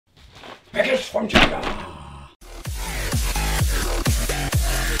Package from China.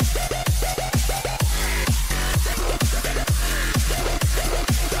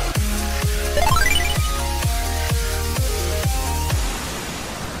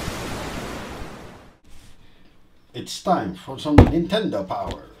 It's time for some Nintendo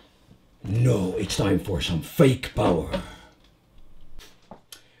power. No, it's time for some fake power.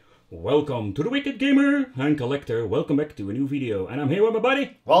 Welcome to the Wicked Gamer and Collector. Welcome back to a new video. And I'm here with my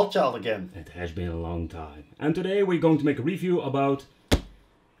buddy. Wildchild again. It has been a long time. And today we're going to make a review about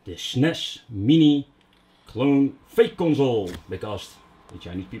the SNES Mini Clone Fake Console. Because the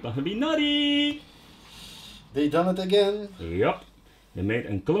Chinese people have been naughty. They done it again. Yup. They made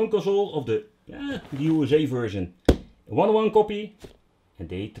a clone console of the USA version. A 1-1 copy. And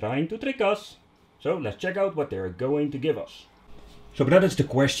they trying to trick us. So let's check out what they're going to give us. So but that is the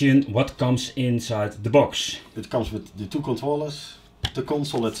question, what comes inside the box? It comes with the two controllers, the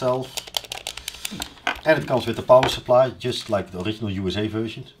console itself, and it comes with the power supply, just like the original USA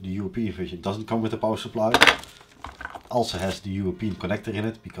version. The European version doesn't come with a power supply. Also has the European connector in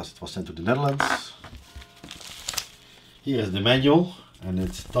it, because it was sent to the Netherlands. Here is the manual, and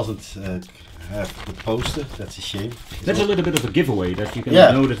it doesn't have the poster. That's a shame. That's a little bit of a giveaway that you can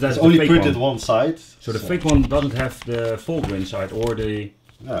notice. That's it's only fake printed one side. So the fake one doesn't have the folder inside or the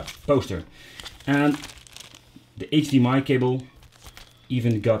poster. And the HDMI cable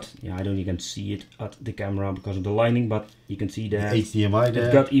even got, I don't even see it at the camera because of the lining, but you can see that HDMI there.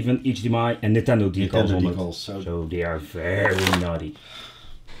 It got even HDMI and Nintendo decals on it. So they are very naughty.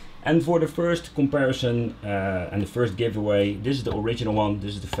 And for the first comparison and the first giveaway, this is the original one,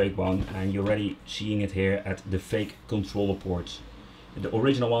 this is the fake one, and you're already seeing it here at the fake controller ports. The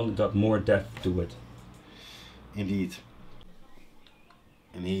original one got more depth to it. Indeed.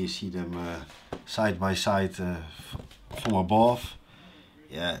 And here you see them side by side from above.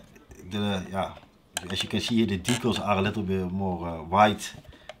 As you can see here, the decals are a little bit more white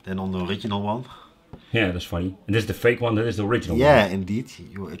than on the original one. Yeah, that's funny. And this is the fake one, that is the original one. Yeah, indeed.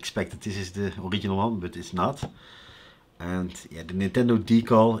 You expect that this is the original one, but it's not. And yeah, the Nintendo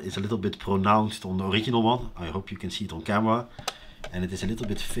decal is a little bit pronounced on the original one. I hope you can see it on camera. And it is a little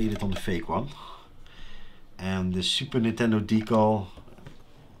bit faded on the fake one. And the Super Nintendo decal,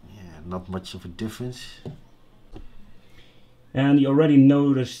 not much of a difference. And you already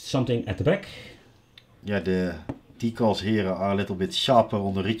noticed something at the back. Yeah, the decals here are a little bit sharper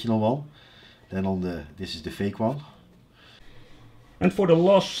on the original one. Then on this is the fake one. And for the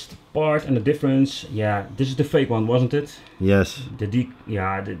last part and the difference, this is the fake one, wasn't it? Yes.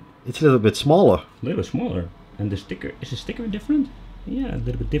 It's a little bit smaller. A little bit smaller. And the sticker, is the sticker different? Yeah, a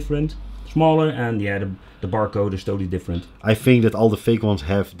little bit different. Smaller, and the barcode is totally different. I think that all the fake ones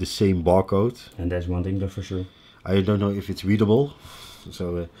have the same barcode. And that's one thing for sure. I don't know if it's readable.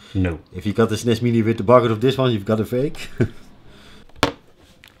 So no. If you got the SNES Mini with the barcode of this one, you've got a fake.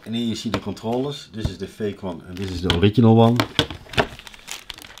 And here you see the controllers. This is the fake one and this is the original one.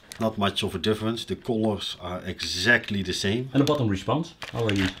 Not much of a difference. The colors are exactly the same. And the bottom response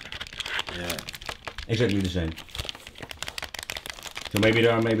already. Yeah. Exactly the same. So maybe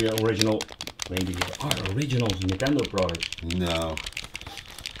there are original Nintendo products. No.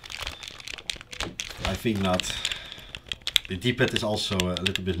 I think not. The D-pad is also a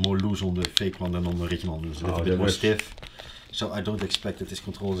little bit more loose on the fake one than on the original one. It's a little bit more stiff. So I don't expect that this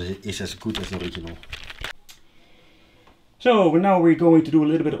controller is as good as the original. So now we're going to do a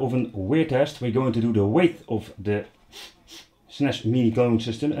little bit of a weird test. We're going to do the weight of the SNES Mini Clone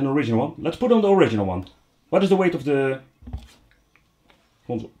System, an original one. Let's put on the original one. What is the weight of the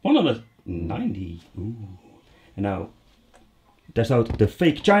console? 190. Ooh. And now test out the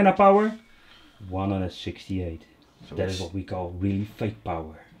fake China power. 168. So that is what we call really fake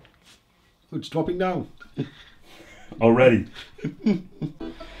power. It's dropping down. Already.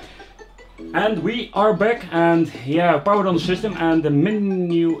 And we are back, and powered on the system, and the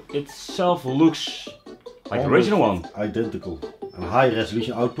menu itself looks like the original one. Identical. A high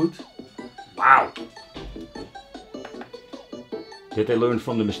resolution output. Wow. Did they learn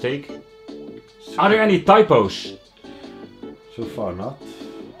from the mistake? Are there any typos? So far not.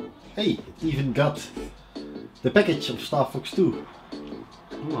 Hey, it even got the package of Star Fox 2.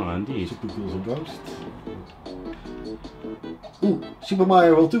 Oh, indeed. Super Ghouls and Ghosts. Ooh, Super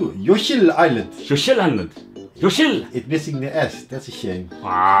Mario World 2, Yoshil Island. Yoshil Island. Yoshil! It's missing the S, that's a shame.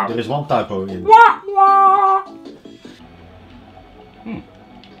 Wow. There is one typo in.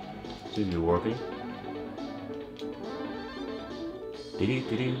 Seems to be working.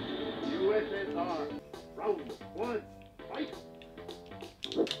 USSR, round one, fight!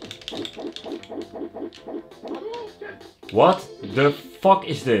 What the fuck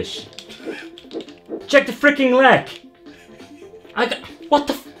is this? Check the freaking leg! What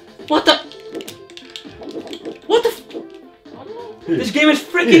the? This game is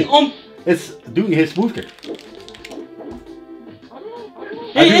freaking on. It's doing his move kick.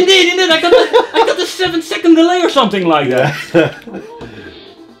 Hey, indeed, I got the 7-second delay or something like that.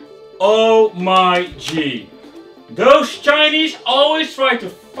 Oh my G. Those Chinese always try to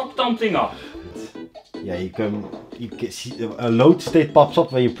fuck something up. Yeah, you can see a load state pops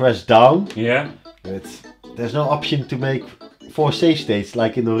up when you press down. Yeah. But there's no option to make 4 save states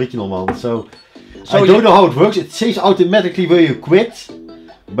like in the original one. So I don't know how it works. It saves automatically where you quit,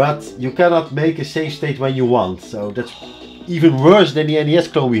 but you cannot make a save state when you want. So that's even worse than the NES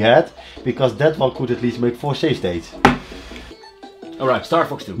clone we had, because that one could at least make 4 save states. Alright, Star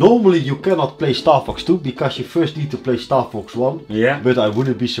Fox 2. Normally you cannot play Star Fox 2 because you first need to play Star Fox 1. Yeah. But I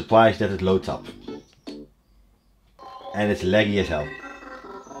wouldn't be surprised that it loads up. And it's laggy as hell.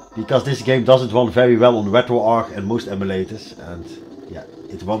 Because this game doesn't run very well on RetroArch and most emulators. And yeah,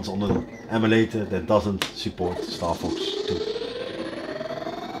 it runs on an emulator that doesn't support Star Fox 2.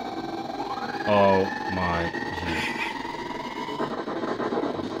 Oh my G.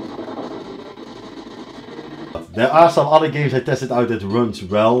 There are some other games I tested out that runs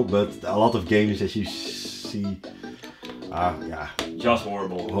well, but a lot of games, as you see, yeah. Just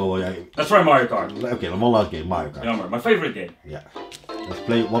horrible. Oh yeah. Let's try Mario Kart. Okay, one last game, Mario Kart. Yeah, my favorite game. Yeah. Let's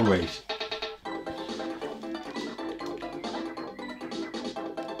play one race.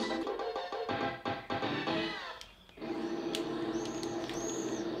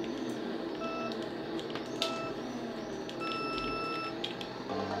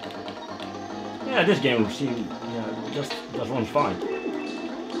 Yeah, this game seems just runs fine.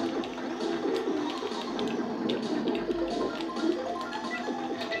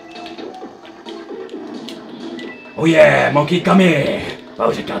 Oh yeah, monkey, come here!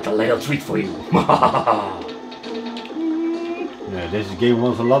 Bowser got a little treat for you. Yeah, this game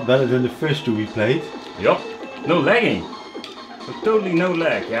was a lot better than the first 2 we played. Yup, no lagging. So totally no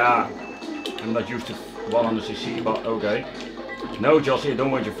lag. Yeah, I'm not used to 100cc, but okay. No, Jossie, I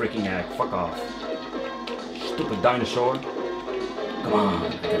don't want your freaking egg. Fuck off. Stupid dinosaur. Come on, I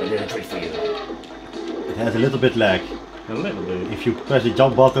got a little treat for you. It has a little bit lag. A little bit. If you press the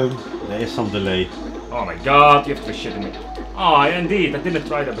jump button, there is some delay. Oh my god, you have to be shitting me. Oh, indeed, I didn't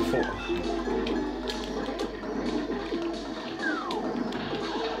try that before.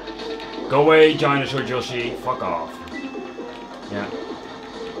 Go away, dinosaur Josie. Fuck off. Yeah.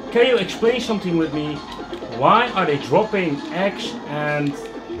 Can you explain something with me? Why are they dropping eggs and...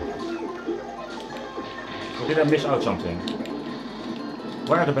 Or did I miss out something?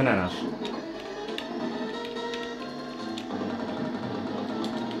 Where are the bananas?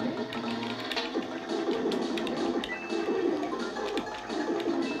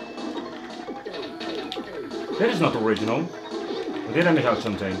 That is not original. Or did I miss out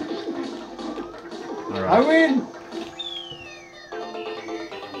something? Alright. I win!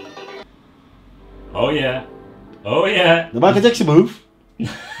 Oh yeah. Oh yeah. The Michael Jackson move.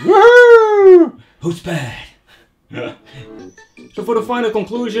 Woohoo! Who's bad? So for the final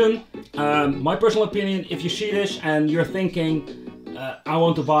conclusion, my personal opinion, if you see this and you're thinking, I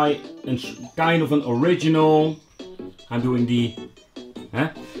want to buy a kind of an original, I'm doing the,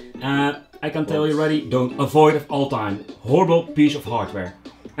 I can tell you already, don't avoid it all time. Horrible piece of hardware.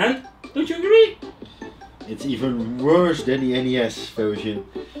 And, don't you agree? It's even worse than the NES version.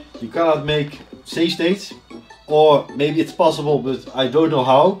 You cannot make save states, or maybe it's possible, but I don't know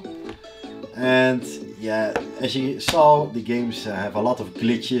how. And yeah, as you saw, the games have a lot of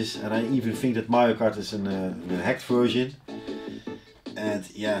glitches, and I even think that Mario Kart is in a hacked version. And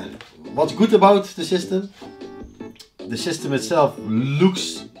yeah, what's good about the system? The system itself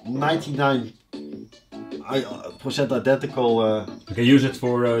looks 99% identical. You can use it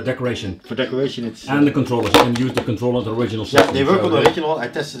for decoration. For decoration, it's and the controllers. You can use the controller, the original system. Yeah, they work on the original. I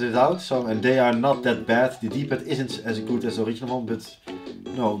tested it out, and they are not that bad. The D-pad isn't as good as the original one, but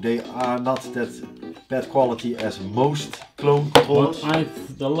no, they are not that bad quality as most clone controllers.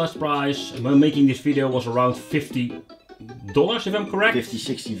 But the last price when making this video was around $50, if I'm correct.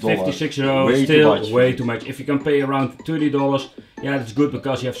 $50, $60. $50, still way too much. If you can pay around $30, yeah, that's good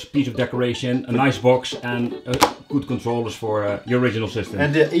because you have a piece of decoration, a nice box, and good controllers for your original system.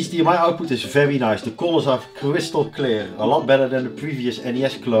 And the HDMI output is very nice. The colors are crystal clear, a lot better than the previous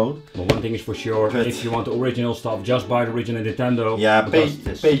NES clone. But one thing is for sure, but if you want the original stuff, just buy the original Nintendo. Yeah,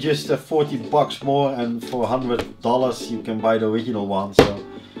 pay just $40 more, and for $100 you can buy the original one. So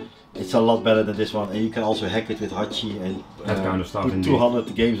it's a lot better than this one, and you can also hack it with Hachi and That kind of stuff, put indeed.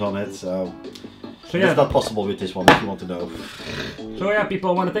 200 games on it. So yeah, it's not possible with this one if you want to know. So yeah, people,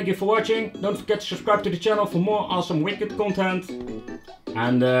 I want to thank you for watching. Don't forget to subscribe to the channel for more awesome Wicked content.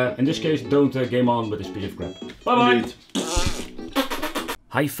 And in this case, don't game on with this piece of crap. Bye bye! Indeed.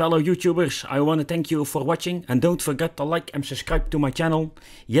 Hi fellow YouTubers, I want to thank you for watching and don't forget to like and subscribe to my channel.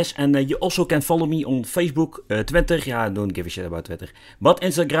 Yes, and you also can follow me on Facebook, Twitter, yeah, don't give a shit about Twitter. But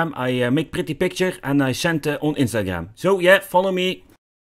Instagram, I make pretty picture and I send on Instagram. So yeah, follow me.